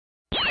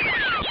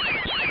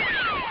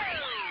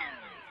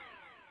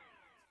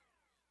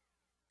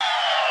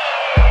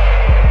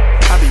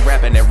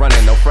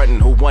hunting,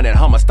 who wanted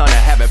hummer, stunning,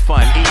 having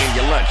fun, eating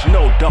your lunch.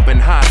 No dumping,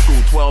 high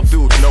school, 12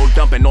 dudes, no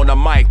dumping on the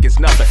mic, it's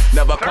nothing.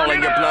 Never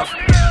calling your bluff.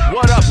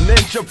 What up,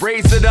 ninja?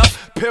 Raise it up.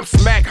 Pimp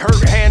smack,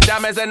 hurt hand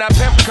diamonds and a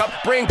pimp cup.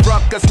 Bring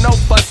ruckus, no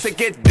fuss to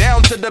get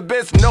down to the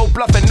biz. No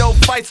bluffing, no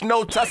fights,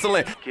 no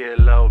tussling. Get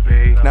low,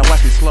 B. Now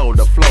watch me slow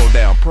the flow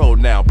down. Pro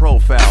now,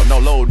 profile, no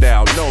low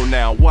down, no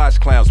now. Watch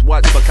clowns,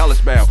 watch for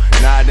college bound.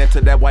 Nod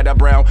into that white or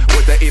brown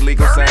with the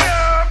illegal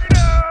sound.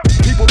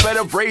 People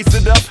better raise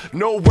it up,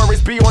 no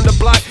worries, be on the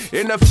block.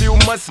 In a few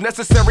months,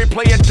 necessary,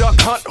 play a duck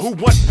hunt. Who,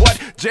 what,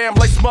 jam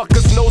like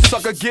smuckers, no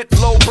sucker, get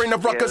low, bring the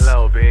ruckus.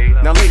 Low,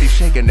 now ladies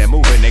shaking and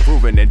moving and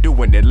grooving and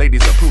doing it,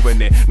 ladies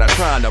approving it, not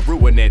trying to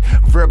ruin it.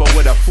 Verbal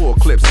with a full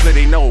clip,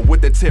 slitty no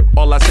with the tip,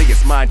 all I say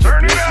is mind your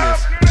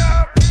business.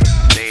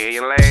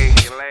 Lay.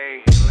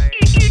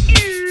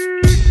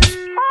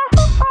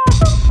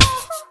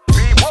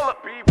 BWilla,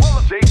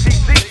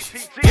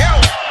 JTT.